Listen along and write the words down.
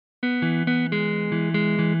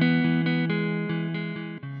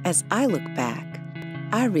As I look back,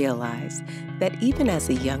 I realize that even as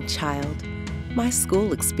a young child, my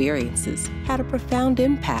school experiences had a profound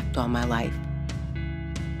impact on my life.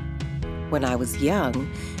 When I was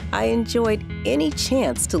young, I enjoyed any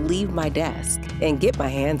chance to leave my desk and get my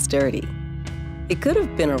hands dirty. It could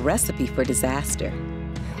have been a recipe for disaster.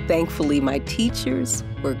 Thankfully, my teachers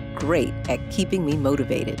were great at keeping me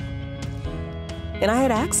motivated. And I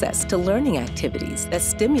had access to learning activities that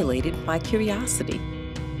stimulated my curiosity.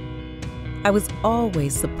 I was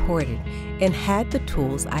always supported and had the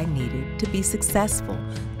tools I needed to be successful,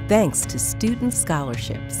 thanks to student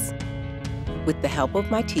scholarships. With the help of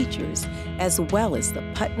my teachers, as well as the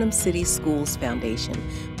Putnam City Schools Foundation,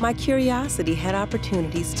 my curiosity had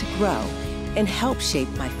opportunities to grow and help shape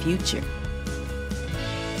my future.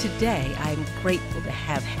 Today, I am grateful to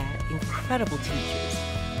have had incredible teachers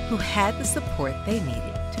who had the support they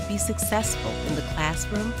needed to be successful in the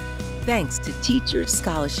classroom, thanks to teacher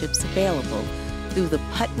scholarships available through the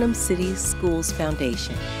Putnam City Schools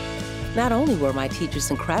Foundation. Not only were my teachers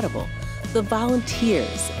incredible, the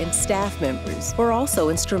volunteers and staff members were also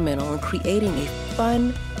instrumental in creating a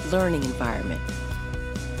fun learning environment.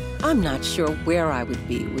 I'm not sure where I would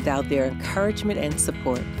be without their encouragement and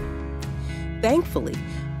support. Thankfully,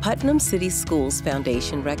 Putnam City Schools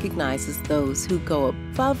Foundation recognizes those who go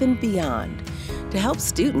above and beyond to help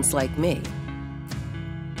students like me.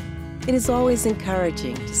 It is always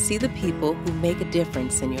encouraging to see the people who make a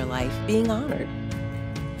difference in your life being honored.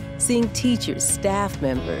 Seeing teachers, staff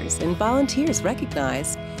members, and volunteers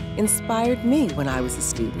recognized inspired me when I was a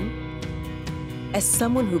student. As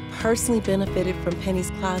someone who personally benefited from Penny's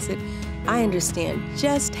Closet, I understand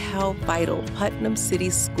just how vital Putnam City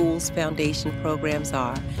Schools Foundation programs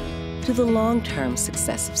are to the long-term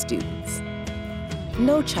success of students.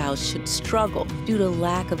 No child should struggle due to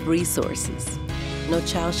lack of resources. No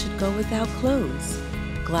child should go without clothes,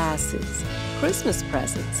 glasses, Christmas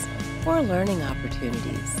presents, or learning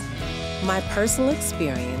opportunities. My personal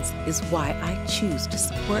experience is why I choose to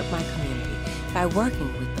support my community by working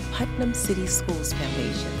with the Putnam City Schools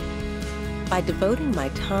Foundation. By devoting my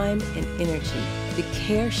time and energy to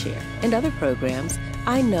CareShare and other programs,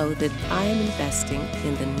 I know that I am investing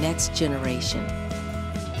in the next generation.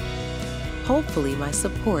 Hopefully, my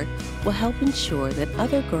support will help ensure that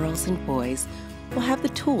other girls and boys will have the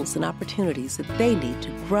tools and opportunities that they need to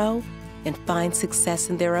grow and find success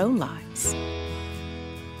in their own lives.